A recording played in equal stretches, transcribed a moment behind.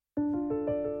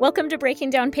Welcome to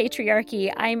Breaking Down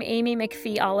Patriarchy. I'm Amy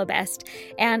McPhee Allabest,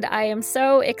 and I am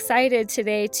so excited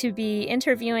today to be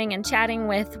interviewing and chatting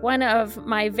with one of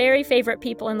my very favorite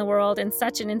people in the world and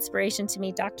such an inspiration to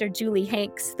me, Dr. Julie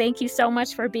Hanks. Thank you so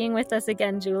much for being with us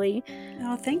again, Julie.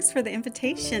 Oh, thanks for the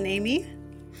invitation, Amy.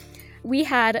 We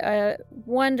had a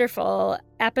wonderful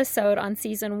episode on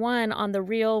season 1 on The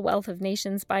Real Wealth of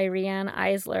Nations by Riane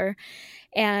Eisler.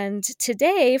 And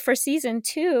today, for season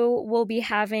 2, we'll be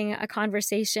having a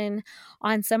conversation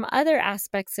on some other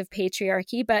aspects of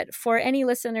patriarchy. But for any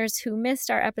listeners who missed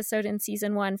our episode in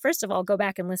season 1, first of all, go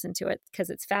back and listen to it because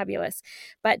it's fabulous.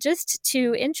 But just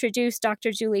to introduce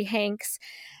Dr. Julie Hanks,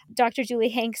 Dr. Julie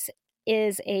Hanks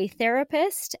is a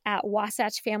therapist at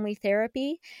Wasatch Family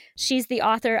Therapy. She's the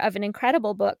author of an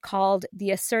incredible book called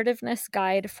The Assertiveness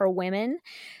Guide for Women.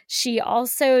 She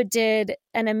also did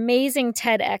an amazing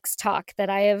TEDx talk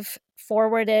that I have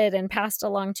forwarded and passed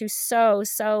along to so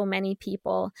many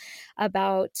people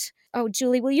about, oh,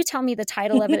 Julie, will you tell me the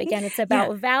title of it again? It's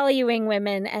about valuing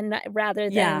women and rather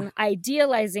than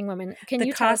idealizing women. Can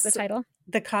you tell us the title?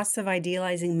 The Cost of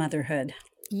Idealizing Motherhood.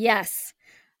 Yes.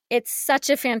 It's such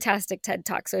a fantastic TED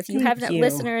Talk. So if you haven't,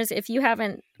 listeners, if you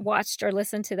haven't watched or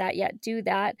listened to that yet, do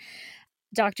that.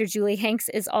 Dr. Julie Hanks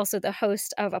is also the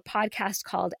host of a podcast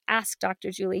called Ask Dr.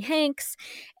 Julie Hanks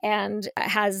and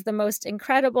has the most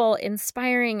incredible,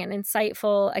 inspiring, and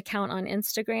insightful account on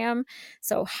Instagram.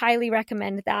 So highly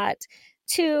recommend that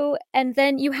too. And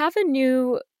then you have a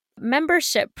new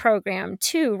membership program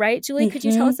too, right, Julie? Could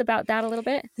you tell us about that a little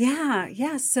bit?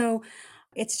 Yeah. So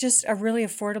it's just a really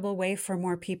affordable way for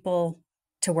more people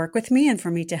to work with me and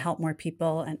for me to help more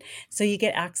people. And so you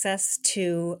get access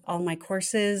to all my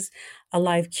courses, a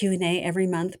live Q&A every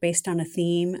month based on a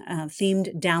theme,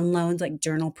 themed downloads like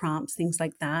journal prompts, things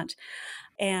like that,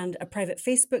 and a private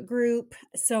Facebook group.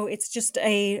 So it's just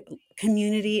a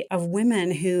community of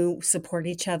women who support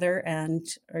each other and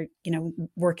are,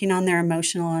 working on their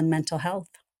emotional and mental health.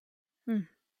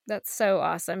 That's so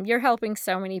awesome. You're helping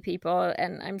so many people,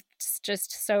 and I'm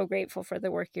just so grateful for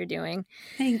the work you're doing.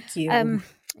 Thank you.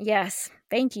 Yes,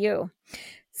 thank you.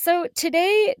 So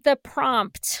today, the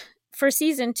prompt for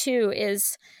season 2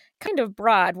 is kind of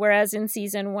broad, whereas in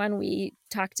season 1, we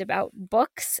talked about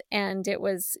books, and it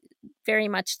was very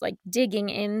much like digging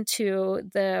into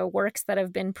the works that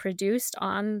have been produced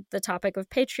on the topic of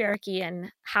patriarchy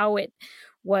and how it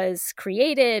was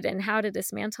created and how to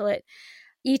dismantle it.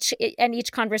 Each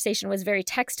conversation was very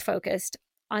text focused.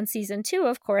 On season 2,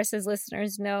 of course, as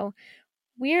listeners know,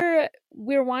 we're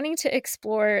wanting to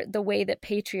explore the way that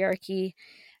patriarchy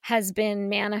has been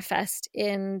manifest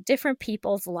in different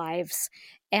people's lives.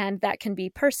 And that can be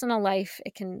personal life,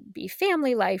 it can be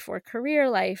family life or career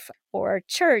life or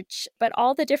church, but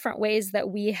all the different ways that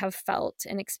we have felt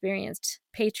and experienced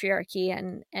patriarchy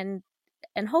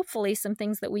and hopefully some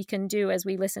things that we can do as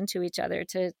we listen to each other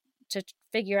to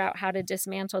figure out how to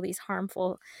dismantle these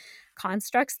harmful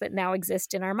constructs that now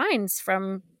exist in our minds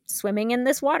from swimming in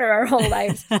this water our whole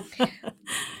lives.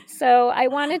 So I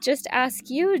want to just ask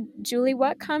you, Julie,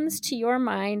 what comes to your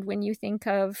mind when you think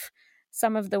of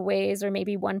some of the ways, or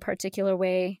maybe one particular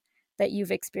way, that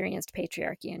you've experienced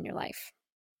patriarchy in your life?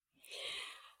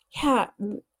 Yeah,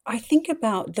 I think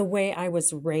about the way I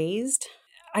was raised.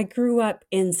 I grew up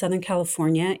in Southern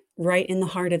California, right in the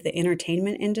heart of the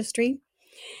entertainment industry.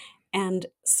 And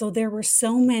so there were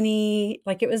so many,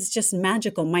 like it was just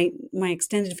magical. My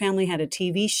extended family had a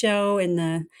TV show in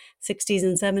the 60s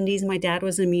and 70s. My dad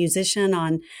was a musician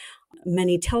on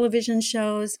many television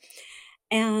shows.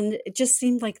 And it just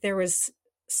seemed like there was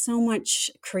so much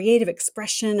creative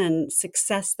expression and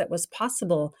success that was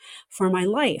possible for my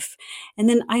life. And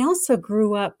then I also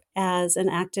grew up as an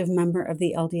active member of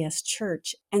the LDS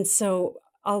Church. And so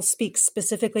I'll speak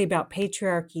specifically about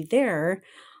patriarchy there.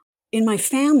 In my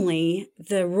family,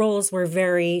 the roles were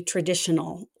very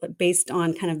traditional, based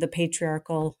on kind of the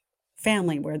patriarchal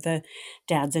family where the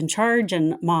dad's in charge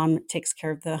and mom takes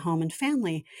care of the home and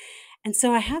family. And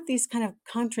so I had these kind of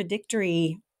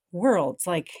contradictory worlds.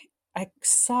 Like I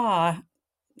saw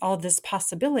all this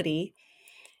possibility.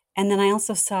 And then I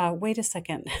also saw, wait a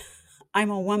second, I'm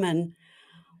a woman.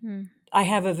 I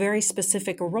have a very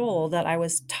specific role that I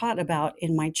was taught about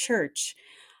in my church.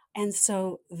 And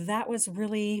so that was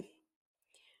really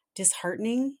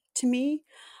disheartening to me.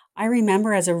 I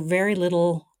remember as a very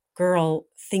little girl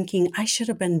thinking I should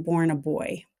have been born a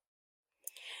boy.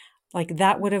 Like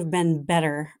that would have been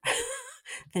better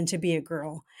than to be a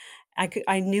girl.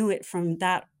 I knew it from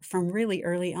really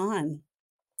early on.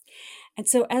 And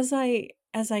so as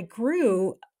I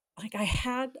grew, like I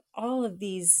had all of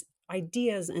these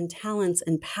ideas and talents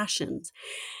and passions.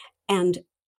 And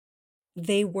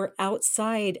they were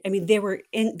outside. I mean,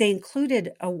 they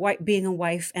included being a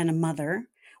wife and a mother,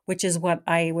 which is what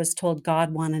I was told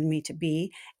God wanted me to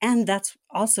be. And that's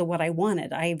also what I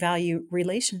wanted. I value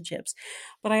relationships,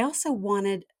 but I also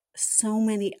wanted so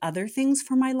many other things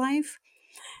for my life.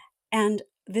 And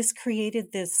this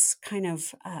created this kind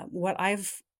of what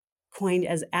I've coined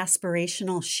as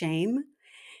aspirational shame.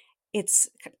 It's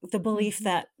the belief Mhm.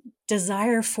 that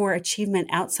desire for achievement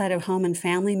outside of home and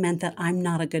family meant that I'm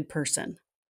not a good person.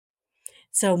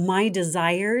 So my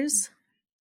desires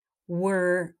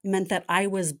were meant that I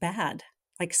was bad.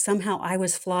 Like somehow I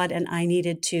was flawed and I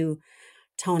needed to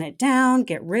tone it down,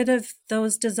 get rid of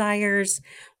those desires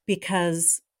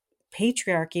because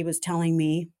patriarchy was telling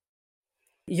me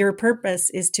your purpose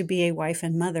is to be a wife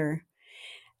and mother.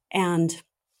 And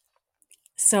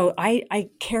so I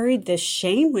carried this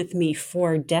shame with me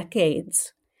for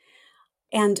decades.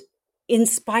 And in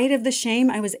spite of the shame,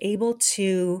 I was able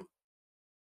to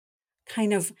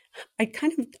kind of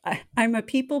I'm a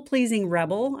people pleasing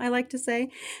rebel, I like to say.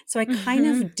 So I kind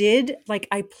Mhm. of did, like,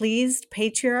 I pleased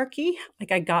patriarchy.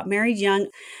 Like, I got married young,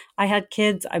 I had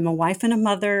kids, I'm a wife and a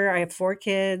mother, I have 4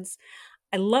 kids,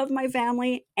 I love my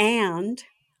family, and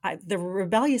the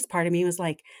rebellious part of me was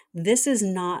like, this is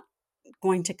not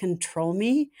going to control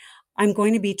me. I'm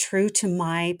going to be true to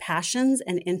my passions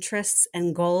and interests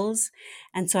and goals.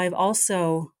 And so I've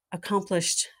also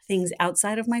accomplished things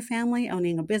outside of my family,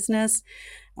 owning a business,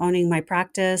 owning my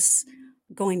practice,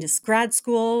 going to grad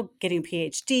school, getting a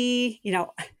PhD,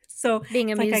 So Being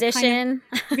a it's like I kind of musician.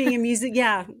 being a music,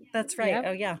 yeah, that's right. Yep.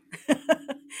 Oh yeah.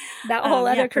 That whole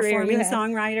Yeah, other career you performing had.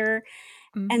 songwriter.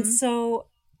 And Mhm. so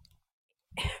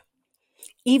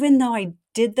even though I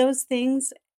did those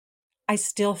things, I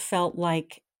still felt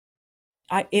like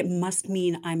it must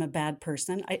mean I'm a bad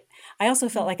person. I also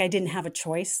felt Mm. like I didn't have a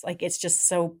choice. Like it's just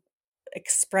so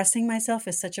expressing myself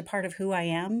is such a part of who I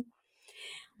am.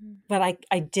 But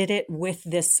I did it with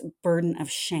this burden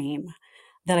of shame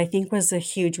that I think was a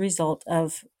huge result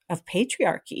of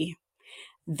patriarchy.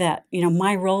 That,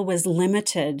 my role was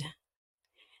limited,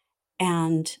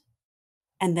 and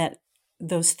that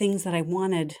those things that I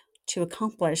wanted to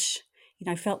accomplish,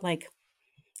 I felt like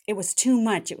it was too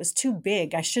much. It was too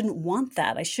big. I shouldn't want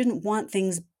that. I shouldn't want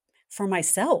things for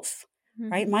myself,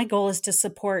 right? Mhm. My goal is to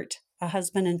support a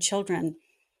husband and children.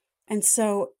 And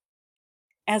so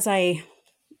as I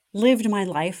lived my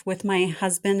life with my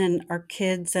husband and our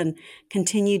kids and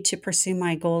continued to pursue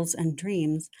my goals and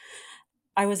dreams,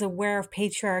 I was aware of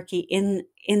patriarchy in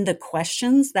the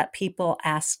questions that people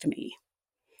asked me.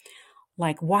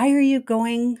 Like, why are you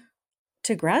going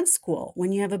to grad school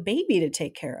when you have a baby to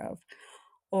take care of?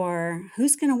 Or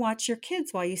who's going to watch your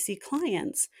kids while you see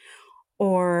clients?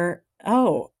 Or,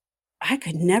 oh, I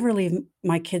could never leave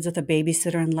my kids with a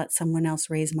babysitter and let someone else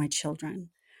raise my children.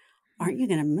 Aren't you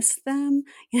going to miss them?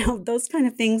 Those kind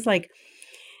of things. Like,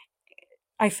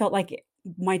 I felt like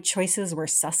my choices were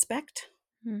suspect.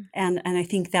 Mhm. And I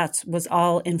think that was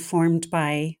all informed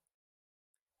by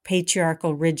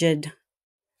patriarchal, rigid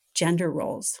gender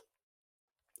roles.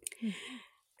 Mhm.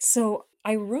 So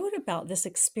I wrote about this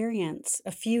experience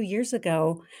a few years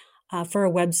ago for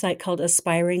a website called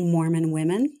Aspiring Mormon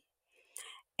Women.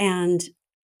 And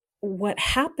what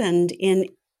happened in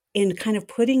kind of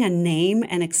putting a name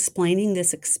and explaining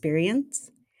this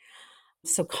experience,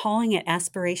 so calling it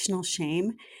aspirational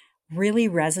shame, really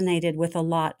resonated with a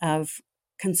lot of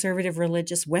conservative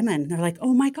religious women. They're like,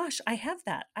 "Oh my gosh, I have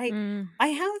that. Mm. I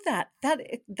have that.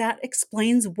 That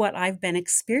explains what I've been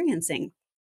experiencing."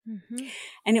 Mhm.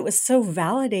 And it was so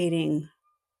validating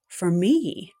for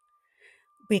me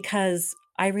because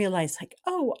I realized, like,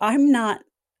 "Oh, I'm not,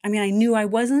 I mean, I knew I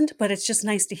wasn't, but it's just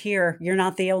nice to hear you're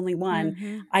not the only one.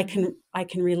 Mhm. I Mhm.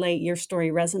 can relate. Your story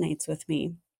resonates with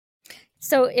me."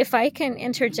 So, if I can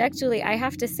interject, Julie, I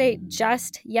have to say,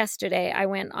 just yesterday, I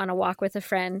went on a walk with a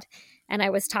friend and I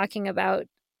was talking about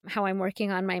how I'm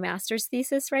working on my master's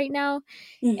thesis right now.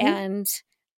 Mhm. And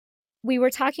we were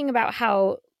talking about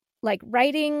how, like,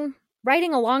 writing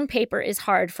a long paper is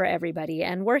hard for everybody,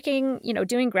 and working,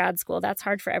 doing grad school, that's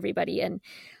hard for everybody.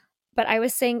 But I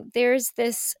was saying there's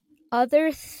this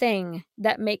other thing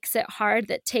that makes it hard,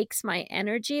 that takes my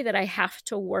energy, that I have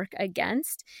to work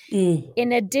against, Mm.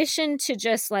 in addition to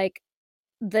just like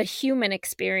the human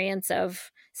experience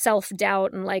of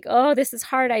self-doubt and like, oh, this is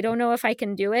hard, I don't know if I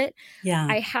can do it. Yeah.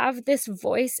 I have this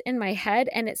voice in my head,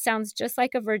 and it sounds just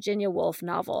like a Virginia Woolf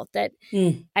novel. That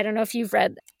Mm. I don't know if you've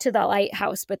read To the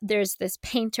Lighthouse, but there's this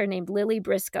painter named Lily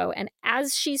Briscoe. And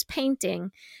as she's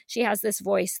painting, she has this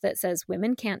voice that says,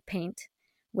 women can't paint,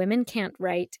 women can't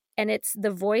write. And it's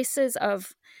the voices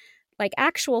of like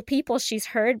actual people she's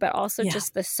heard, but also Yeah.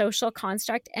 just the social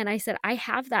construct. And I said, I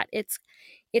have that.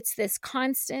 It's this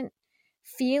constant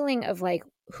feeling of like,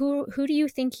 who do you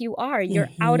think you are? You're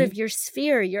out Mm-hmm. of your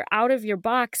sphere. You're out of your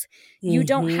box. You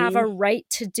don't have Mm-hmm. a right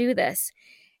to do this.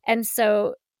 And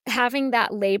so having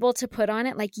that label to put on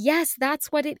it, like, yes,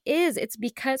 that's what it is. It's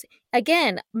because,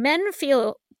 again, men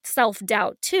feel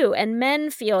self-doubt too, and men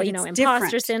feel, But it's imposter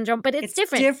different. syndrome, but it's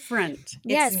different. Different.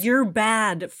 Yes. It's you're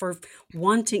bad for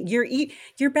wanting.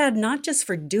 You're bad not just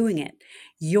for doing it.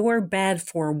 You're bad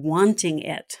for wanting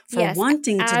it. For Yes,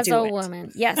 wanting to as do a it.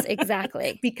 woman. Yes,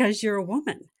 exactly. Because you're a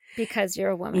woman. Because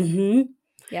you're a woman. Mm-hmm.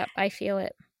 Yep, I feel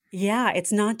it. Yeah,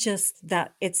 it's not just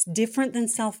that. It's different than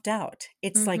self-doubt.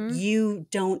 It's like you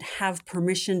don't have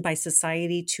permission by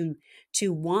society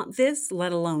to want this,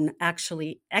 let alone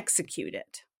actually execute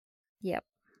it. Yep,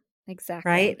 exactly.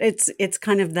 Right? It's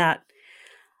kind of that.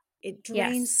 It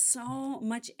drains Yes. so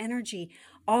much energy,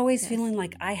 always Yes. feeling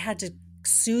like I had to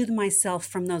soothe myself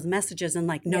from those messages and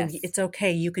like, no, Yes. it's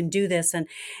okay, you can do this. And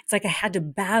it's like I had to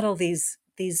battle these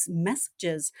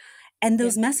messages. And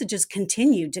those messages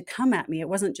continued to come at me. It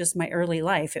wasn't just my early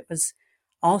life, it was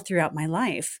all throughout my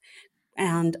life.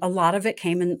 And a lot of it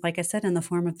came in, like I said, in the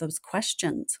form of those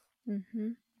questions. Mm-hmm.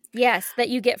 Yes, that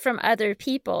you get from other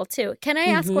people too. Can I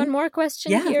ask one more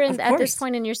question here and at this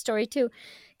point in your story too?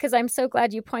 Because I'm so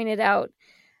glad you pointed out.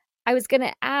 I was going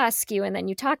to ask you, and then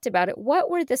you talked about it. What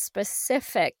were the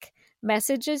specific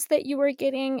messages that you were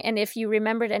getting? And if you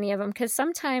remembered any of them, because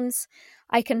sometimes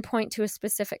I can point to a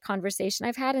specific conversation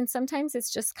I've had, and sometimes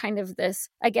it's just kind of this,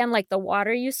 again, like the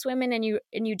water you swim in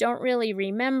and you don't really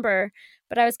remember.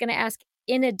 But I was going to ask,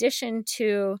 in addition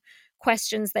to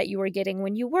questions that you were getting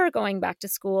when you were going back to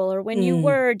school or when you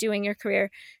were doing your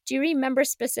career, do you remember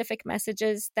specific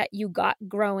messages that you got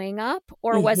growing up,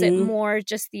 or was it more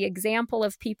just the example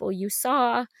of people you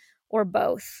saw, or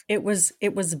both? It was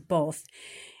both.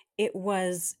 It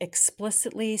was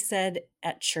explicitly said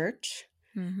at church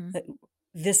that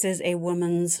this is a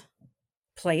woman's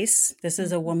place, this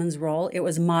is a woman's role. It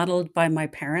was modeled by my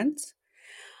parents.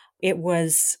 It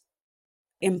was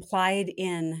implied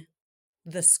in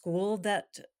the school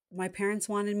that my parents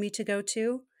wanted me to go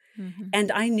to.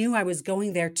 And I knew I was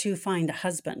going there to find a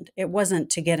husband. It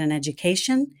wasn't to get an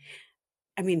education.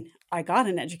 I mean, I got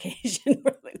an education,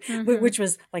 which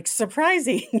was like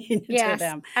surprising to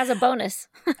them. As a bonus.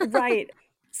 Right.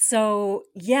 So,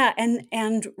 yeah.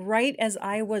 And right as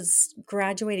I was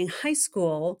graduating high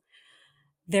school,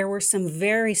 there were some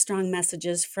very strong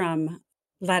messages from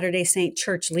Latter-day Saint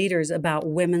church leaders about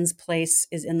women's place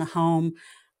is in the home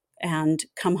and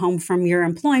come home from your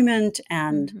employment,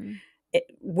 and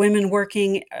women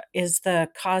working is the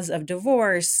cause of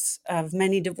divorce, of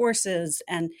many divorces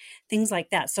and things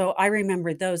like that. So I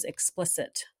remember those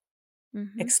explicitly.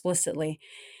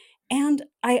 And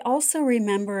I also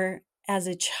remember as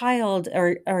a child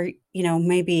or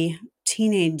maybe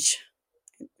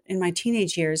in my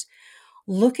teenage years,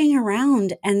 looking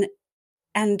around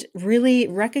and really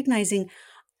recognizing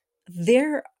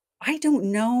I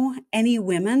don't know any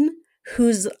women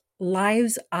whose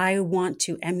lives I want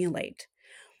to emulate.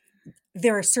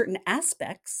 There are certain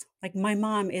aspects, like my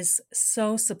mom is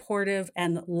so supportive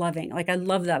and loving. Like I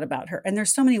love that about her. And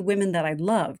there's so many women that I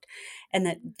loved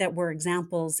and that were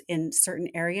examples in certain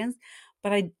areas.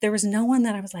 But there was no one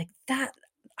that I was like, that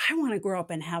I want to grow up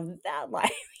and have that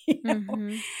life.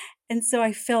 And so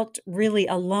I felt really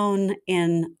alone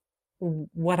in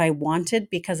what I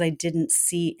wanted because I didn't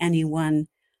see anyone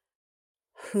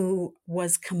who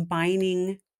was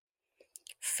combining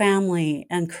family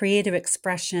and creative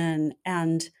expression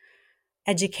and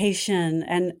education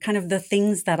and kind of the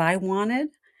things that I wanted.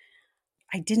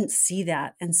 I didn't see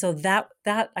that. And so that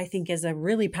I think is a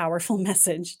really powerful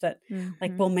message that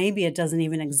like, well, maybe it doesn't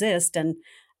even exist. And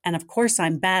of course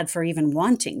I'm bad for even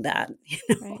wanting that.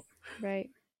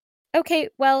 Right. Okay.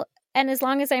 Well, and as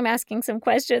long as I'm asking some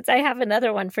questions, I have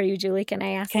another one for you, Julie. Can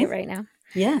I ask it right now?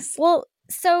 Yes. Well,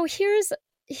 so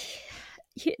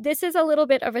this is a little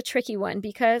bit of a tricky one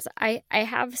because I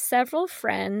have several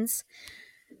friends.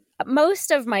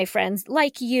 Most of my friends,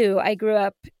 like you, I grew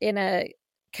up in a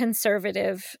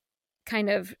conservative kind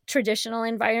of traditional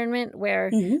environment where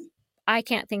I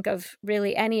can't think of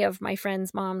really any of my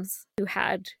friends' moms who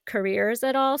had careers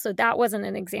at all. So that wasn't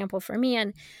an example for me.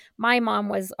 And my mom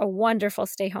was a wonderful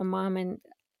stay-home mom, and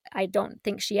I don't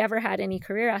think she ever had any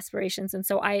career aspirations. And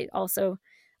so I also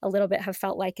a little bit have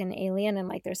felt like an alien and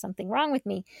like there's something wrong with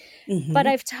me. But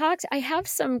I have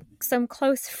some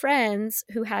close friends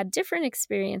who had different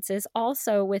experiences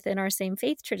also within our same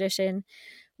faith tradition,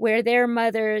 where their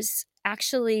mothers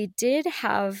actually did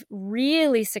have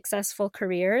really successful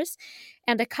careers,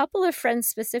 and a couple of friends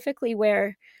specifically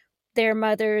where their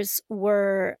mothers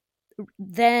were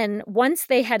then, once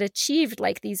they had achieved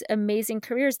like these amazing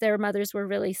careers, their mothers were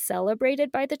really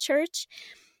celebrated by the church.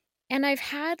 And I've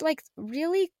had like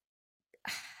really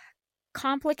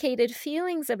complicated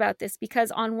feelings about this,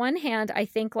 because on one hand, I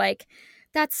think like,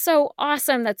 that's so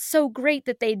awesome. That's so great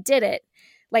that they did it,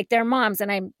 like their moms.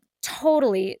 And I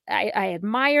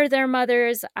admire their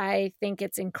mothers. I think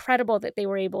it's incredible that they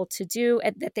were able to do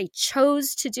and that they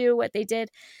chose to do what they did.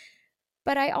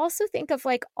 But I also think of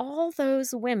like all those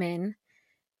women,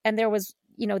 and there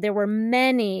were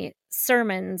many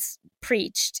sermons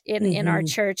preached in our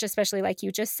church, especially like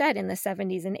you just said, in the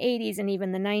 70s and 80s and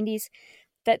even the 90s,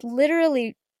 that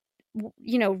literally,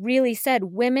 really said,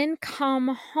 women, come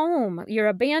home. You're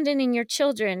abandoning your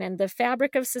children, and the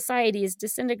fabric of society is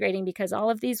disintegrating because all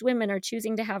of these women are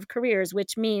choosing to have careers,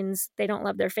 which means they don't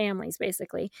love their families,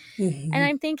 basically. And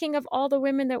I'm thinking of all the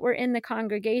women that were in the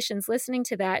congregations listening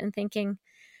to that and thinking,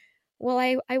 well,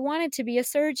 I wanted to be a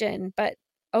surgeon, but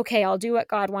okay, I'll do what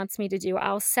God wants me to do.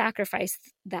 I'll sacrifice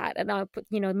that, and I'll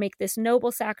make this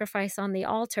noble sacrifice on the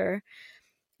altar.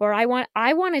 Or I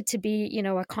wanted to be,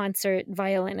 a concert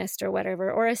violinist or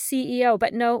whatever, or a CEO,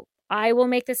 but no, I will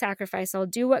make the sacrifice. I'll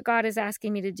do what God is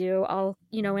asking me to do. I'll,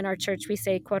 in our church, we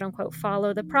say, quote unquote,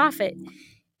 follow the prophet.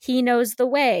 He knows the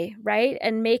way, right?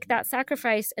 And make that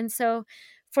sacrifice. And so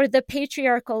for the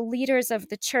patriarchal leaders of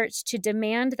the church to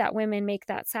demand that women make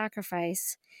that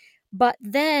sacrifice, but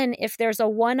then if there's a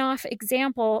one-off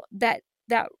example that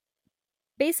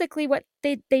basically what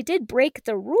they did break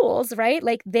the rules, right?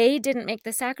 Like they didn't make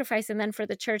the sacrifice, and then for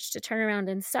the church to turn around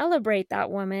and celebrate that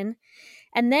woman.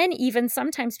 And then even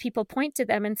sometimes people point to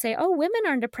them and say, oh, women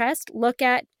aren't oppressed. Look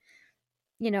at,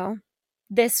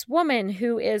 this woman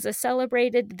who is a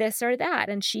celebrated this or that,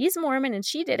 and she's Mormon and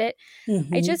she did it.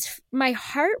 My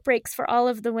heart breaks for all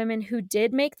of the women who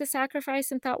did make the sacrifice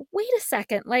and thought, wait a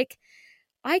second, like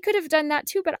I could have done that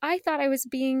too, but I thought I was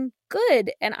being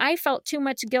good and I felt too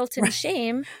much guilt and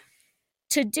shame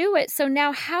to do it. So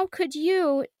now how could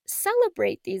you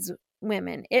celebrate these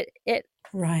women? It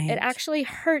actually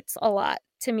hurts a lot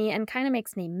to me and kind of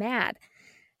makes me mad.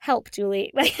 Help,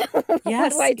 Julie. Like, what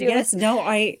do I do? Yes, no,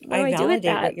 I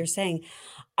validate what you're saying.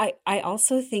 I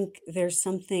also think there's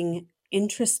something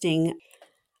interesting.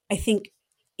 I think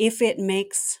if it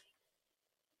makes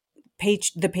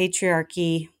the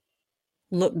patriarchy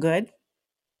look good,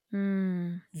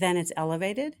 then it's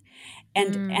elevated.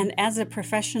 And as a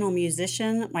professional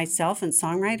musician myself and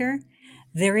songwriter,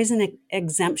 there is an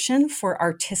exemption for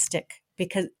artistic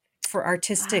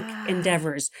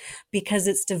endeavors, because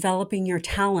it's developing your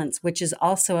talents, which is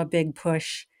also a big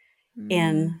push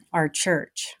in our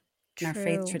church, in our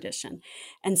faith tradition.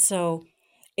 And so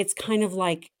it's kind of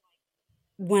like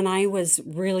when I was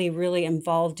really, really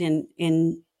involved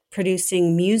in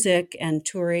producing music and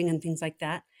touring and things like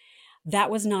that, that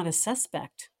was not a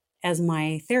suspect as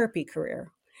my therapy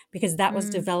career, because that was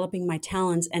developing my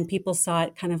talents, and people saw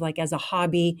it kind of like as a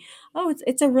hobby. Oh,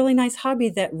 it's a really nice hobby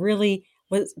that really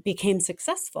became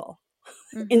successful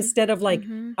instead of like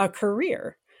a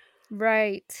career.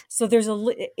 Right. So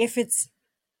if it's,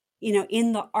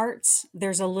 in the arts,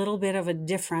 there's a little bit of a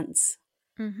difference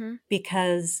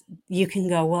because you can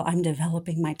go, well, I'm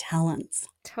developing my talents.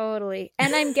 Totally.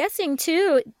 And I'm guessing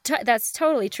too, that's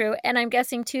totally true. And I'm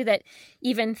guessing too that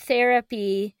even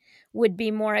therapy would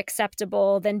be more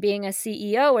acceptable than being a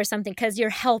CEO or something, because you're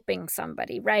helping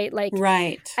somebody, right? Like,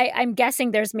 right. I'm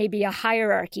guessing there's maybe a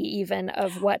hierarchy even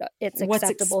of what's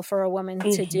acceptable for a woman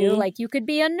to do. Like, you could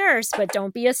be a nurse, but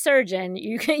don't be a surgeon.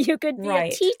 You could be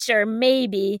a teacher,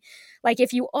 maybe. Like,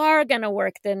 if you are going to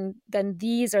work, then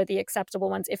these are the acceptable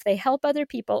ones. If they help other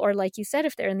people, or like you said,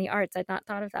 if they're in the arts, I'd not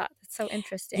thought of that. It's so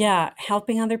interesting. Yeah,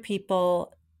 helping other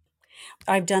people.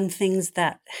 I've done things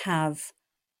that have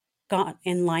gone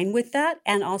in line with that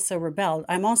and also rebelled.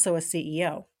 I'm also a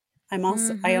CEO.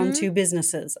 I own 2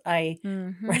 businesses. I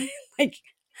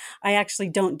actually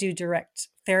don't do direct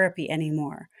therapy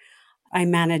anymore. I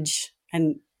manage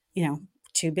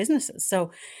 2 businesses.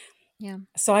 So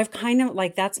I've kind of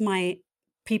like, that's my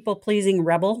people pleasing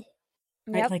rebel.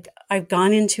 Right? Like, I've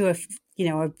gone into a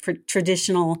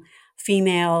traditional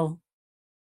female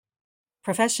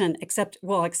profession, except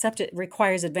it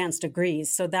requires advanced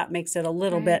degrees, so that makes it a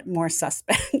little bit more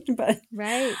suspect.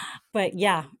 But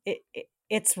yeah,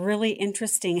 it's really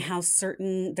interesting how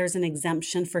there's an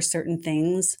exemption for certain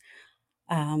things.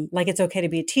 Like, it's okay to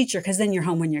be a teacher because then you're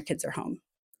home when your kids are home.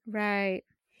 Right.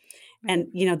 And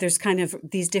there's kind of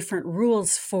these different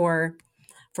rules for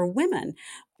women.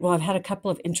 Well, I've had a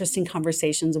couple of interesting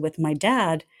conversations with my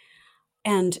dad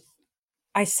And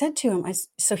I said to him,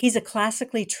 so he's a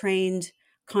classically trained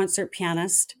concert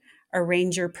pianist,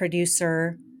 arranger,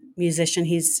 producer, musician.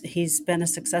 He's been a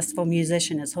successful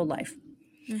musician his whole life.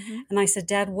 Mm-hmm. And I said,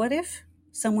 Dad, what if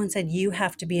someone said you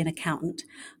have to be an accountant?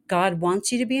 God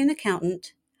wants you to be an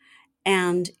accountant,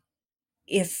 and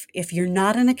if you're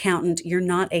not an accountant, you're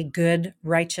not a good,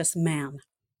 righteous man.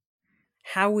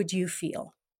 How would you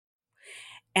feel?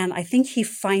 And I think he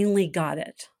finally got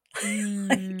it.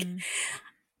 Like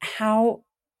how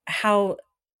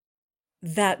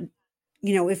that,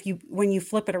 if you when you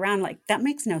flip it around, like that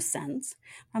makes no sense.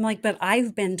 I'm like, but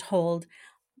I've been told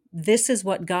this is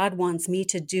what God wants me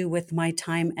to do with my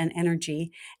time and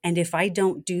energy. And if I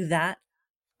don't do that,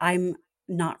 I'm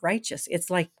not righteous. It's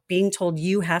like being told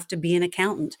you have to be an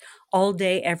accountant all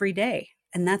day, every day.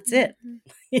 And that's it.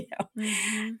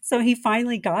 So he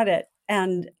finally got it.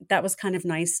 And that was kind of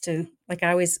nice to, like,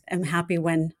 I always am happy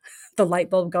when the light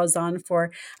bulb goes on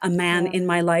for a man in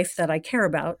my life that I care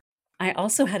about. I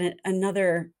also had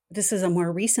this is a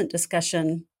more recent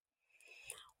discussion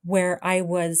where I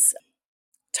was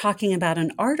talking about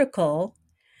an article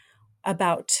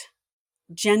about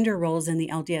gender roles in the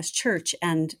LDS church.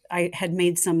 And I had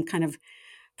made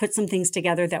put some things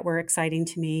together that were exciting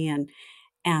to me.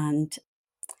 And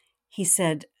he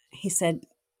said,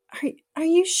 are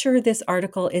you sure this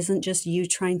article isn't just you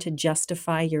trying to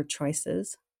justify your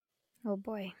choices? Oh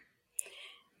boy.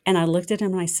 And I looked at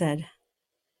him and I said,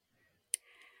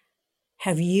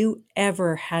 have you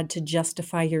ever had to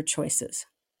justify your choices?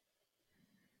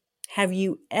 Have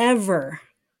you ever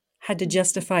had to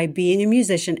justify being a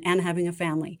musician and having a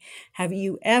family? Have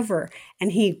you ever?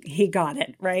 And he got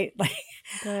it, right? Like,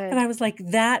 Good. and I was like,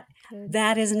 that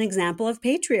is an example of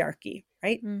patriarchy,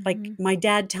 right? Like my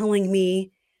dad telling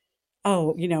me,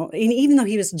 oh, and even though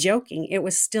he was joking, it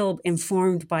was still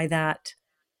informed by that,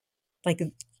 like,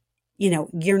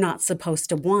 you're not supposed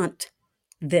to want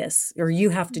this, or you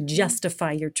have to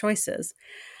justify your choices.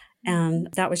 And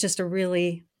that was just a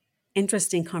really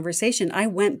interesting conversation. I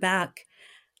went back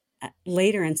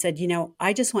later and said,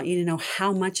 I just want you to know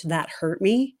how much that hurt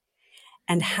me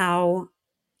and how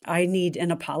I need an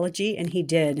apology. And he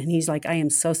did. And he's like, I am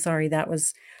so sorry. That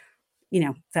was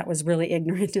really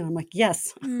ignorant. And I'm like,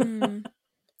 yes.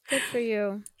 Good for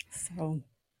you. So,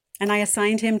 and I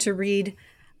assigned him to read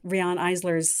Riane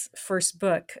Eisler's first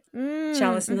book,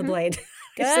 Chalice and the Blade.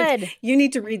 Good. You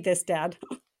need to read this, Dad.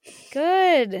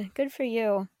 Good for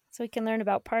you. So we can learn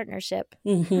about partnership.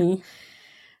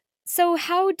 So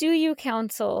how do you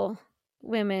counsel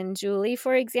women, Julie?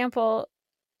 For example,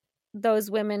 those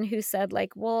women who said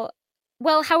like, well,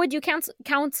 how would you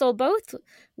counsel both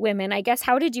women? I guess,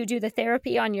 how did you do the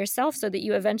therapy on yourself so that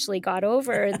you eventually got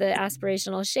over the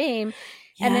aspirational shame?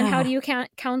 Yeah. And then how do you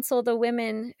counsel the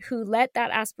women who let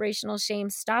that aspirational shame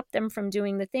stop them from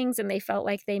doing the things, and they felt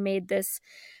like they made this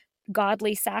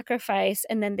godly sacrifice,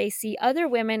 and then they see other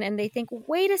women and they think,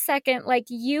 wait a second, like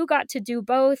you got to do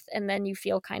both, and then you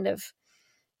feel kind of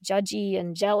judgy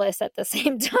and jealous at the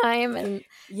same time, and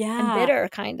bitter,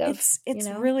 kind of. It's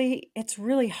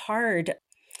really hard.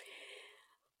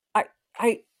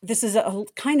 This is a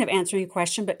kind of answering a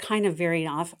question, but kind of veering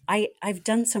off. I've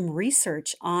done some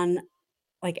research on,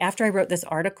 like, after I wrote this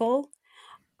article,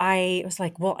 I was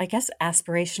like, well, I guess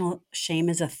aspirational shame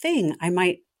is a thing. I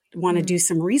might want to do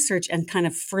some research and kind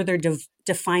of further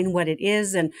define what it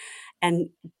is, and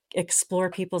explore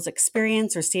people's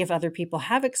experience, or see if other people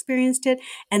have experienced it,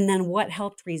 and then what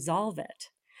helped resolve it.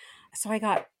 So I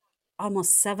got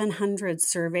almost 700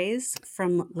 surveys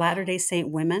from Latter-day Saint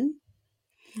women,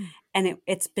 and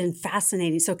it's been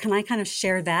fascinating. So can I kind of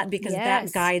share that, because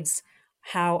that guides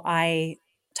how I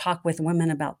talk with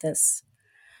women about this?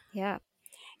 Yeah.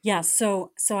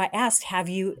 So I asked, have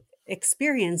you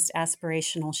experienced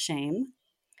aspirational shame?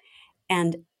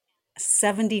 And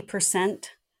 70%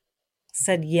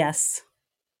 said yes.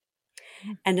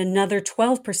 And another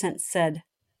 12% said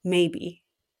maybe.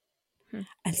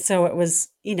 And so it was,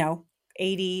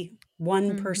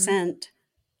 81%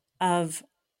 of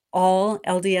all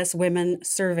LDS women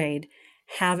surveyed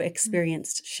have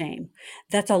experienced shame.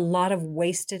 That's a lot of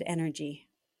wasted energy.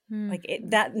 Like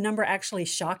that number actually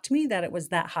shocked me that it was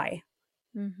that high.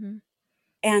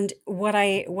 And what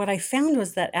I found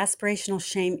was that aspirational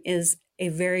shame is a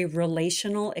very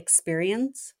relational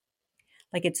experience.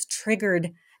 Like it's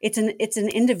triggered. It's an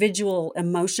individual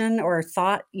emotion or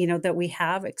thought, that we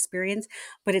have experienced,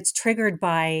 but it's triggered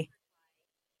by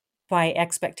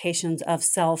expectations of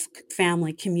self,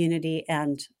 family, community,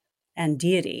 and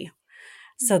deity.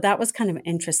 So that was kind of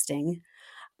interesting.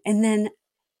 And then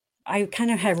I kind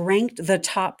of have ranked the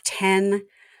top 10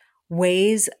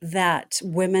 ways that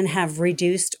women have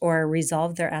reduced or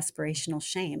resolved their aspirational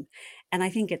shame. And I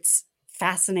think it's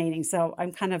fascinating. So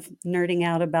I'm kind of nerding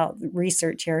out about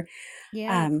research here.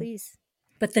 Yeah, Um, please.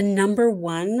 but the number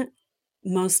one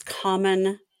most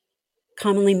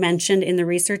commonly mentioned in the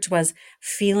research was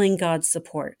feeling God's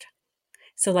support.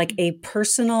 So like a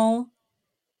personal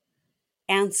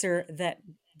answer that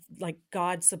like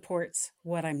God supports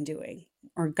what I'm doing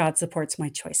or God supports my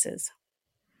choices.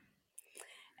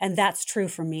 And that's true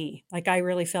for me. Like I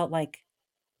really felt like,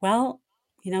 well,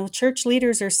 church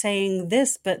leaders are saying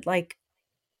this, but like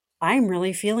I'm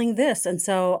really feeling this. And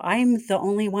so I'm the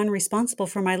only one responsible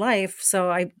for my life. So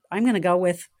I'm going to go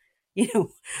with, you know,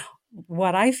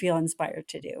 what I feel inspired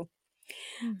to do.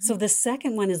 So the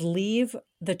second one is leave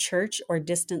the church or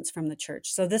distance from the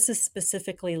church. So this is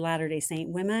specifically Latter-day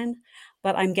Saint women,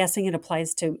 but I'm guessing it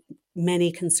applies to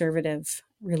many conservative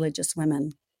religious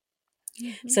women.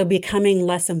 So becoming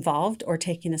less involved or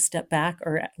taking a step back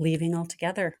or leaving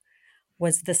altogether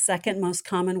was the second most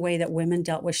common way that women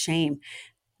dealt with shame,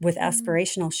 with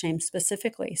aspirational shame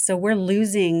specifically. So we're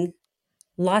losing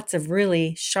lots of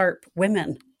really sharp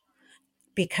women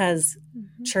because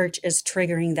church is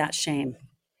triggering that shame.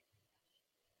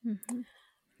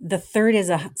 The third is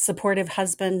a supportive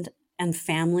husband and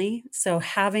family. So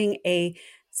having a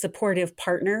supportive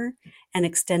partner and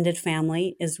extended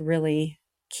family is really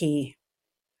key.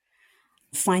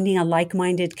 Finding a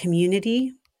like-minded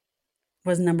community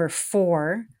was number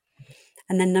 4.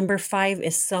 And then number 5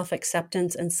 is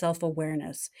self-acceptance and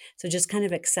self-awareness. So just kind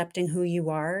of accepting who you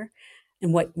are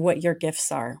and what your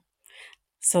gifts are.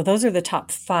 So those are the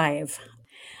top 5.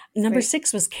 Number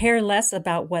 6 was care less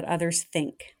about what others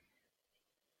think,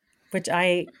 which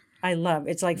I love.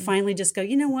 It's like finally just go,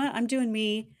 you know what, I'm doing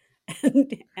me,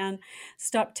 and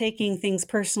stop taking things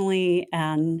personally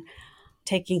and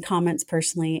taking comments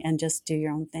personally and just do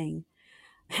your own thing.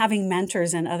 Having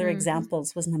mentors and other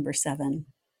examples was number 7.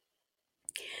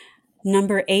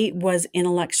 Number 8 was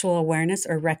intellectual awareness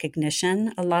or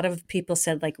recognition. A lot of people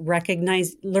said like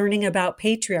learning about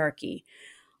patriarchy,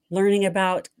 learning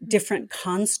about different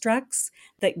constructs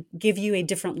that give you a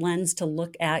different lens to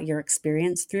look at your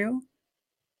experience through.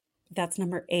 That's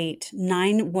number 8.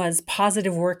 9 was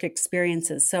positive work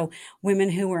experiences. So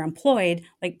women who were employed,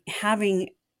 like having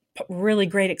really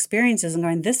great experiences and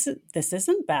going, this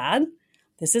isn't bad.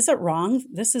 This isn't wrong.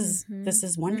 This is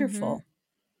wonderful.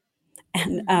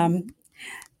 And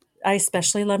I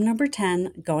especially love number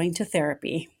 10, going to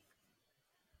therapy.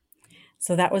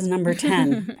 So that was number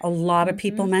 10. A lot of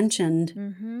people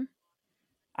mentioned,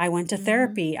 I went to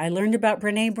therapy. I learned about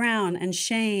Brene Brown and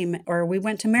shame, or we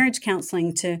went to marriage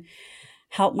counseling to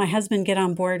help my husband get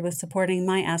on board with supporting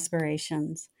my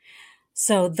aspirations.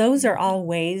 So those are all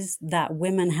ways that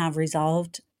women have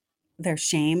resolved their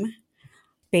shame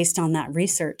based on that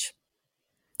research.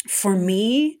 For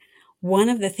me, one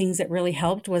of the things that really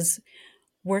helped was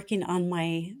working on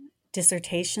my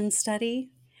dissertation study,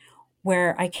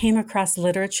 where I came across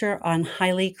literature on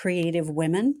highly creative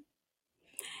women.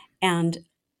 And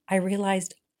I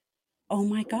realized, oh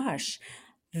my gosh,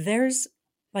 there's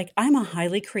like, I'm a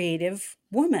highly creative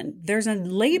woman. There's a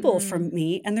label for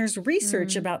me, and there's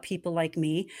research about people like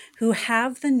me who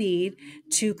have the need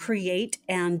to create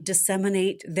and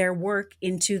disseminate their work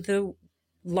into the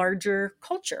larger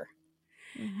culture.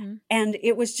 And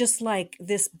it was just like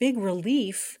this big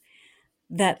relief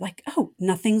that like, oh,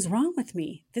 nothing's wrong with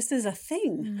me. This is a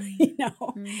thing,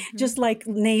 just like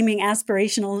naming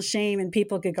aspirational shame, and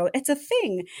people could go, it's a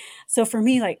thing. So for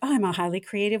me, like, oh, I'm a highly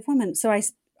creative woman. So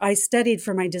I studied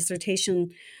for my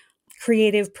dissertation,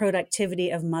 creative productivity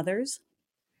of mothers.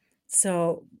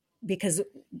 So because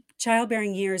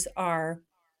childbearing years are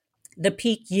the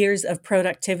peak years of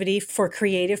productivity for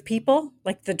creative people,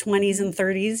 like the 20s and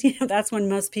 30s, that's when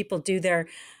most people do their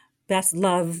best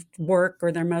loved work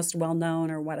or they're most well known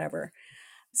or whatever.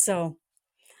 So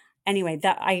anyway,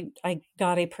 that I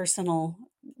got a personal,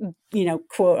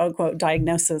 quote unquote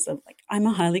diagnosis of like, I'm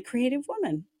a highly creative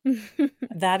woman.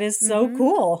 That is so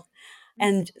cool.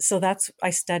 And so I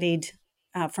studied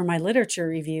for my literature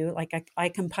review. Like I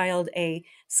compiled a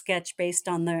sketch based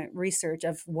on the research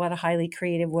of what a highly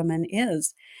creative woman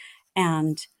is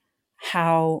and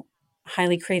how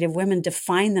highly creative women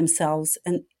define themselves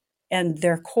and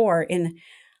their core in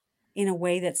a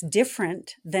way that's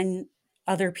different than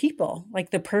other people,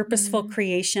 like the purposeful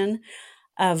creation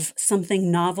of something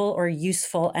novel or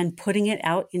useful and putting it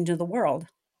out into the world.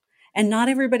 And not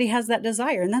everybody has that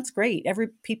desire, and that's great.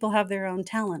 People have their own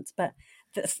talents, but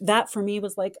that for me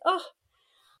was like, oh,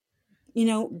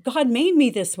 God made me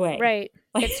this way. Right.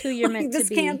 It's who you're meant to this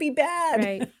be. can't be bad.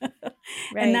 Right.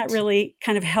 And that Right. really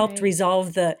kind of helped Right.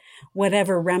 resolve the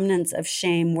whatever remnants of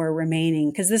shame were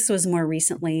remaining. Because this was more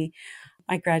recently.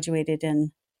 I graduated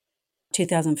in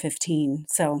 2015.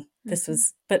 So this Mm-hmm.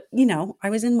 was, but I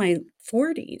was in my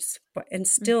 40s and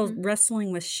still Mm-hmm.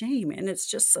 wrestling with shame. And it's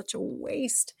just such a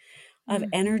waste of Mm-hmm.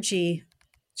 energy,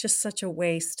 just such a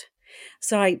waste.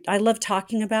 So I love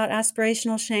talking about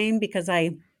aspirational shame because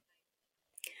I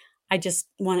just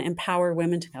want to empower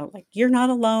women to know, like, you're not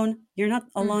alone. You're not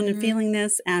alone in Mm-hmm. feeling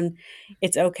this, and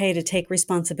it's okay to take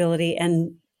responsibility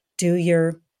and do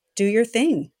your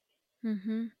thing.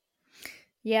 Mm-hmm.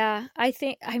 Yeah,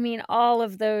 I mean, all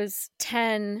of those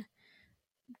 10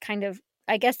 kind of,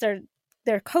 I guess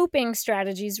they're coping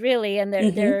strategies really, and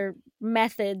Mm-hmm. they're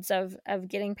methods of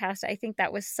getting past it. I think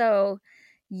that was so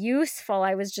useful.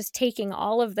 I was just taking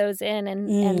all of those in and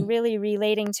Mm, really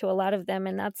relating to a lot of them.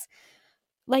 And that's,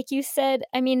 like you said,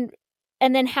 I mean,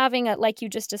 and then having a, like you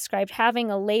just described, having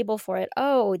a label for it.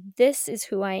 Oh, this is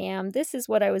who I am. This is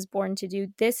what I was born to do.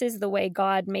 This is the way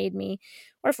God made me.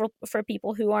 Or for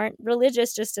people who aren't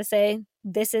religious, just to say,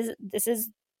 this is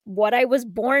what I was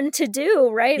born to do,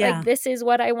 right? Like, yeah. this is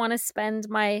what I want to spend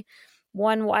my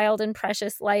one wild and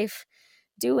precious life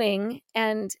doing.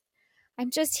 And I'm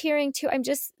just hearing too, I'm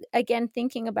just again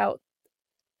thinking about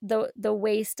the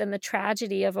waste and the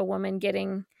tragedy of a woman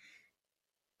getting,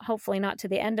 hopefully not to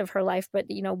the end of her life, but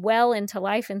well into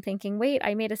life, and thinking, wait,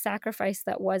 I made a sacrifice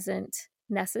that wasn't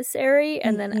necessary,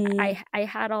 and then Mm-hmm. I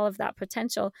had all of that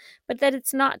potential. But that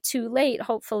it's not too late,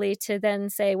 hopefully, to then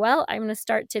say, well, I'm going to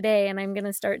start today, and I'm going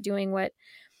to start doing what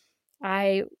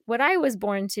I was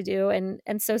born to do.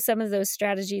 And so some of those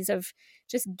strategies of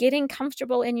just getting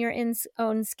comfortable in your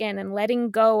own skin and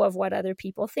letting go of what other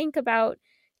people think about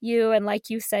you, and like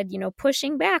you said,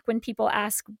 pushing back when people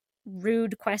ask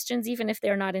rude questions, even if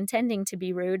they're not intending to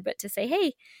be rude, but to say,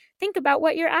 hey, think about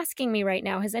what you're asking me right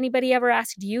now. Has anybody ever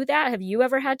asked you that? Have you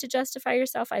ever had to justify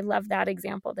yourself? I love that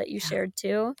example that you Yeah. shared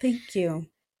too. Thank you.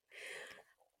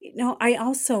 I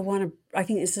also I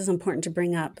think this is important to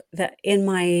bring up that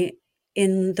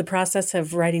in the process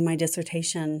of writing my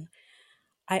dissertation,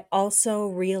 I also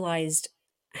realized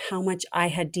how much I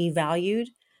had devalued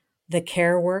the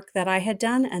care work that I had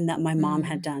done and that my mom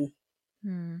had Mm. done.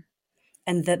 Mm.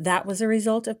 And that was a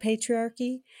result of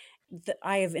patriarchy. That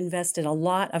I have invested a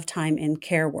lot of time in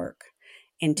care work,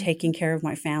 in taking Mhm. care of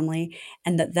my family,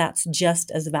 and that's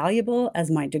just as valuable as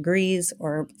my degrees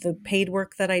or the paid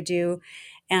work that I do.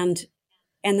 And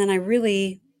then I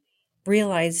really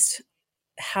realized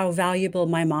how valuable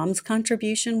my mom's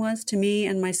contribution was to me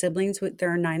and my siblings.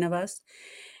 There are 9 of us.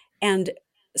 And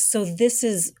so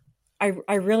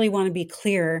I really want to be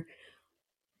clear,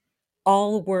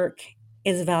 all work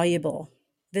is valuable.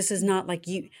 This is not like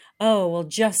oh, well,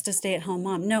 just a stay at home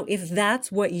mom. No, if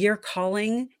that's what your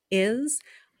calling is,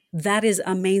 that is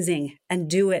amazing, and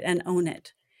do it and own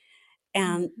it.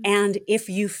 Mhm. And if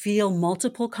you feel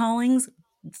multiple callings,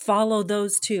 follow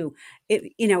those too.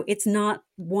 It's not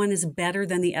one is better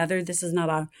than the other. This is not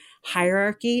a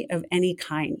hierarchy of any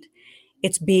kind.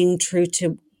 It's being true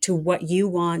to what you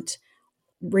want,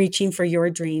 reaching for your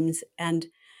dreams. And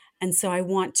so I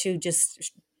want to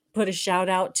just put a shout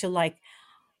out to, like,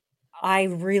 I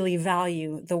really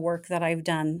value the work that I've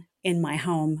done in my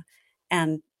home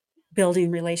and building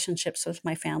relationships with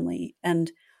my family.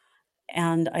 And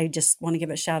I just want to give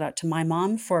a shout out to my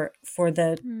mom for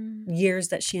the Mm. years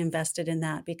that she invested in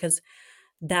that, because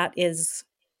that is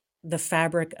the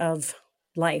fabric of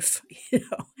life,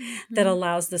 that Mhm.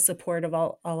 allows the support of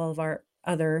all of our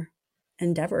other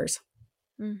endeavors.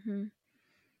 Mhm.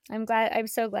 I'm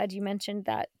so glad you mentioned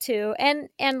that too. And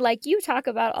like you talk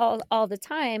about all the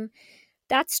time,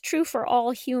 that's true for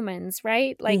all humans,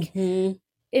 right? Like, Hmm.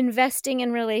 investing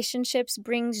in relationships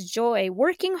brings joy.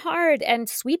 Working hard and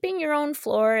sweeping your own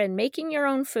floor and making your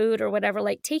own food or whatever,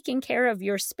 like taking care of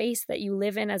your space that you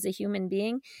live in as a human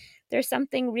being, there's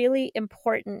something really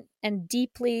important and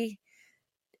deeply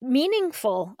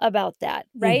meaningful about that,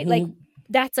 right? Like, Hmm.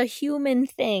 that's a human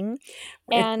thing.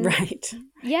 And Right.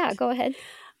 yeah, go ahead.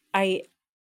 I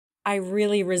I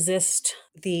really resist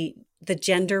the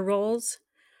gender roles,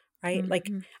 right? Like,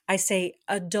 Mhm. I say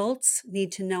adults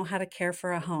need to know how to care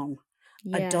for a home.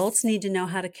 Adults Yes. need to know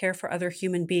how to care for other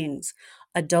human beings.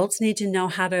 Adults need to know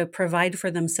how to provide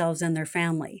for themselves and their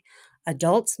family.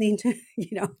 Adults need to,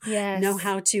 know Yes.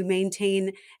 how to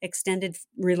maintain extended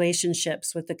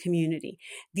relationships with the community.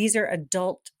 These are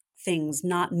adult things,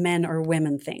 not men or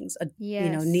women things. Need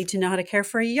Yes. to know how to care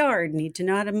for a yard, need to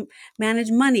know how to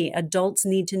manage money. Adults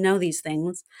need to know these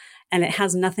things. And it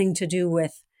has nothing to do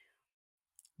with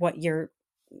what your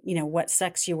what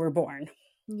sex you were born.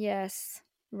 Yes.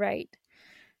 Right.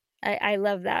 I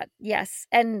love that. Yes.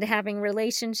 And having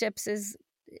relationships is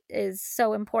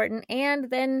so important. And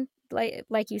then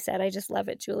like you said, I just love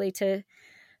it, Julie, to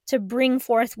bring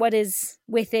forth what is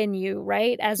within you,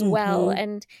 right? As well. Mm-hmm.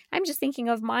 And I'm just thinking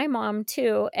of my mom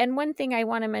too. And one thing I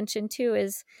want to mention too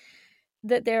is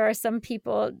that there are some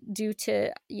people, due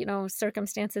to,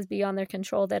 circumstances beyond their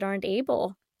control, that aren't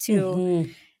able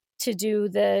Mm-hmm. to do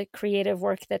the creative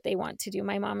work that they want to do.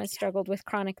 My mom has struggled with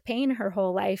chronic pain her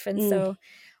whole life. And Mm. so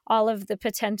all of the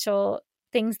potential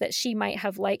things that she might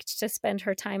have liked to spend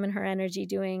her time and her energy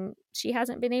doing, she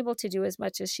hasn't been able to do as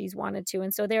much as she's wanted to.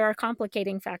 And so there are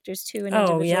complicating factors too in Oh,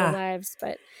 individual yeah. lives.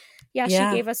 But yeah, she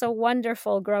Yeah. gave us a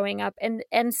wonderful growing up. And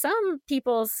some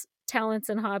people's talents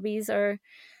and hobbies are,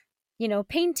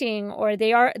 painting, or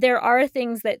there are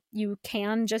things that you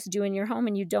can just do in your home,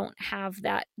 and you don't have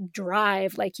that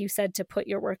drive, like you said, to put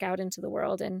your work out into the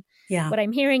world. And Yeah. what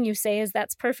I'm hearing you say is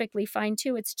that's perfectly fine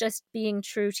too. It's just being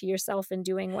true to yourself and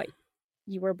doing what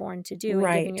you were born to do, and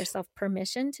giving Right. yourself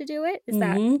permission to do it. Is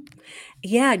that Mm-hmm.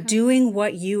 Yeah. uh-huh. Doing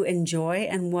what you enjoy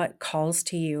and what calls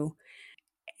to you.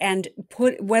 And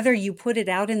whether you put it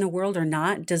out in the world or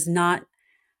not does not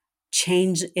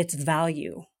change its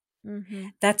value. Mm-hmm.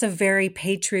 That's a very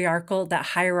patriarchal, that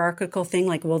hierarchical thing,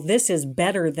 like, well, this is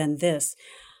better than this,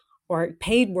 or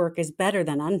paid work is better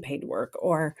than unpaid work,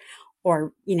 or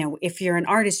if you're an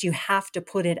artist, you have to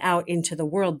put it out into the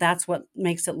world. That's what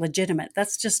makes it legitimate.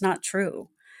 That's just not true.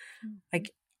 Mm-hmm.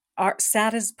 Like, our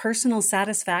personal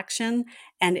satisfaction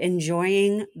and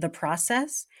enjoying the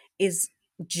process is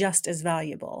just as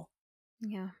valuable.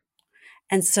 Yeah.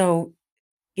 And so,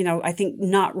 I think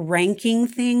not ranking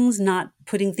things, not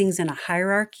putting things in a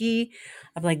hierarchy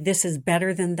of like, this is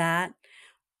better than that,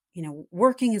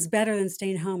 working is better than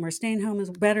staying home, or staying home is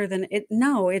better than it.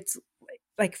 No, it's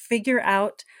like, figure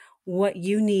out what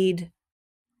you need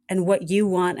and what you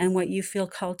want and what you feel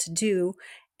called to do.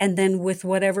 And then with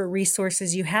whatever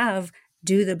resources you have,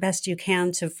 do the best you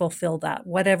can to fulfill that,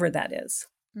 whatever that is.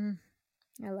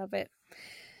 I love it.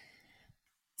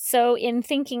 So in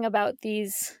thinking about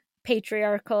these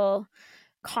patriarchal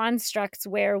constructs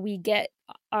where we get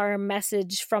our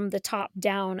message from the top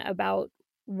down about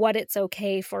what it's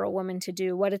okay for a woman to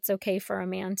do, what it's okay for a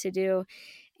man to do,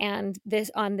 and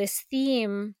this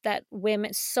theme that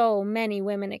so many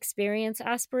women experience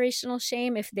aspirational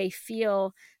shame if they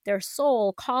feel their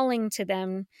soul calling to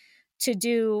them to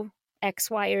do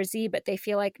X, Y, or Z, but they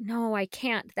feel like, no, I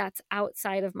can't. That's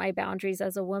outside of my boundaries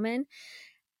as a woman.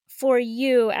 For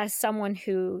you, as someone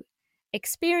who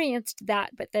experienced that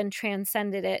but then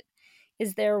transcended it,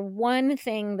 is there one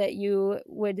thing that you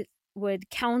would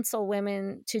counsel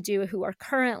women to do who are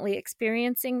currently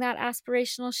experiencing that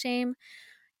aspirational shame?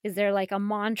 Is there like a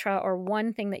mantra or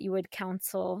one thing that you would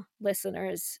counsel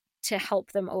listeners to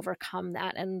help them overcome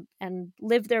that and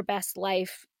live their best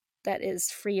life that is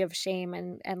free of shame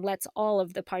and lets all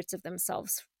of the parts of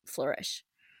themselves flourish?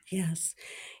 Yes.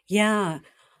 Yeah.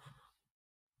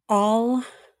 All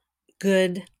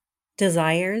good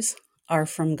desires are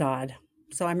from God.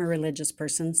 So I'm a religious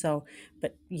person,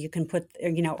 but you can put,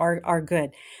 are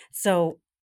good. So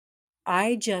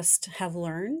I just have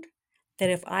learned that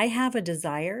if I have a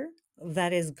desire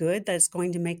that is good, that's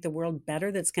going to make the world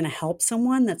better, that's going to help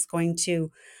someone, that's going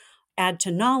to add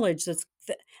to knowledge,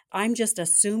 I'm just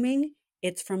assuming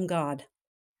it's from God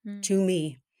Mm. to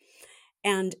me.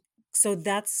 And so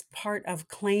that's part of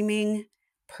claiming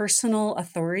personal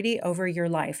authority over your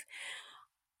life.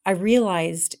 I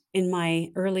realized in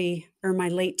my my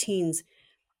late teens,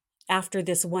 after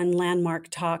this one landmark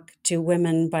talk to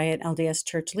women by an LDS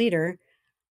church leader,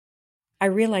 I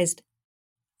realized,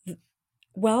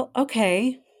 well,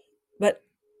 okay, but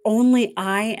only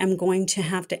I am going to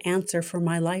have to answer for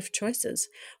my life choices,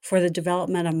 for the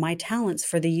development of my talents,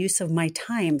 for the use of my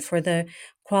time, for the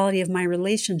quality of my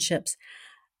relationships.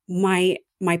 My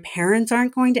parents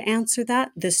aren't going to answer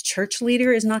that. This church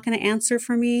leader is not going to answer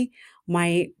for me.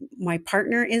 My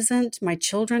partner isn't. My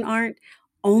children aren't.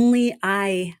 Only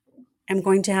I am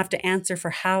going to have to answer for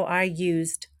how I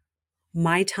used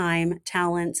my time,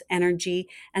 talents, energy,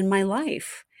 and my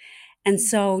life. And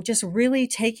so just really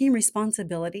taking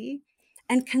responsibility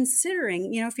and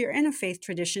considering, if you're in a faith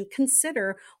tradition,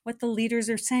 consider what the leaders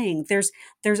are saying.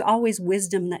 There's always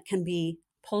wisdom that can be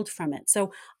pulled from it.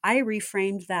 So I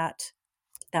reframed that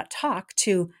talk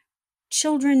to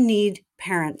children need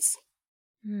parents.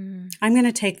 Mm. I'm going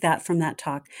to take that from that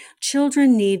talk.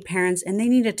 Children need parents and they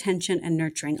need attention and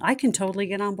nurturing. I can totally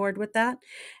get on board with that.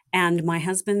 And my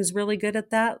husband's really good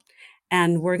at that.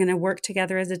 And we're going to work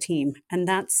together as a team. And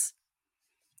that's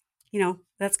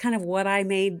that's kind of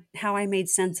how I made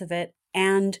sense of it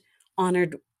and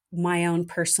honored my own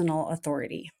personal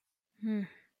authority.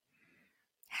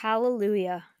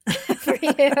 Hallelujah for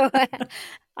you.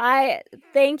 I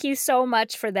thank you so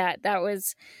much for that. That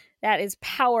is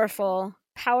powerful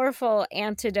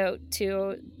antidote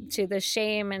to the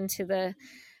shame and to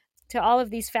all of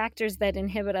these factors that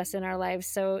inhibit us in our lives.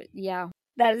 So yeah,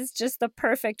 that is just the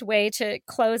perfect way to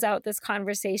close out this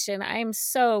conversation. I'm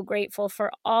so grateful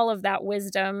for all of that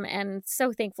wisdom and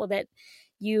so thankful that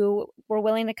you were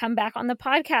willing to come back on the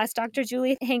podcast. Dr.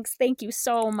 Julie Hanks, thank you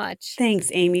so much. Thanks,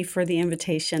 Amy, for the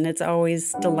invitation. It's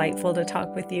always delightful to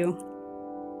talk with you.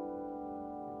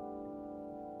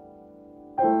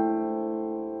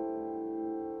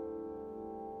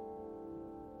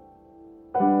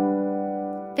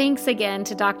 Thanks again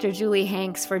to Dr. Julie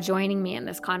Hanks for joining me in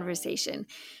this conversation.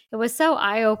 It was so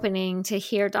eye-opening to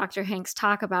hear Dr. Hanks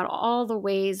talk about all the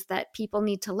ways that people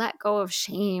need to let go of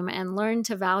shame and learn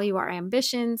to value our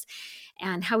ambitions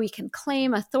and how we can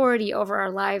claim authority over our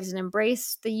lives and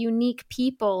embrace the unique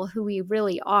people who we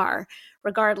really are,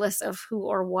 regardless of who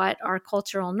or what our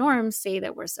cultural norms say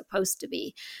that we're supposed to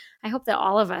be. I hope that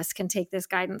all of us can take this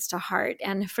guidance to heart.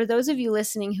 And for those of you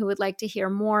listening who would like to hear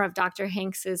more of Dr.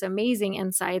 Hanks's amazing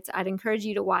insights, I'd encourage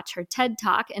you to watch her TED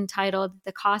Talk entitled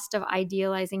The Cost of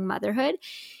Idealizing Motherhood.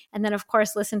 And then, of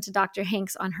course, listen to Dr.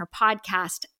 Hanks on her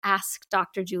podcast, Ask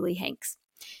Dr. Julie Hanks.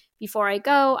 Before I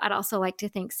go, I'd also like to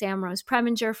thank Sam Rose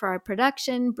Preminger for our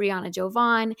production, Brianna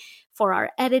Jovan for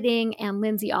our editing, and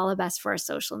Lindsay Olabest for our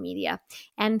social media.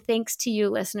 And thanks to you,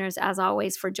 listeners, as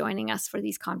always, for joining us for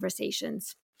these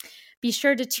conversations. Be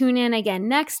sure to tune in again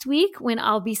next week when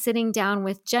I'll be sitting down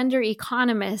with gender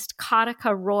economist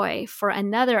Katika Roy for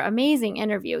another amazing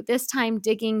interview, this time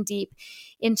digging deep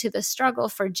into the struggle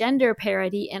for gender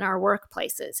parity in our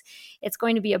workplaces. It's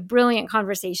going to be a brilliant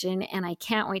conversation, and I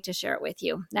can't wait to share it with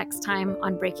you next time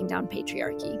on Breaking Down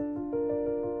Patriarchy.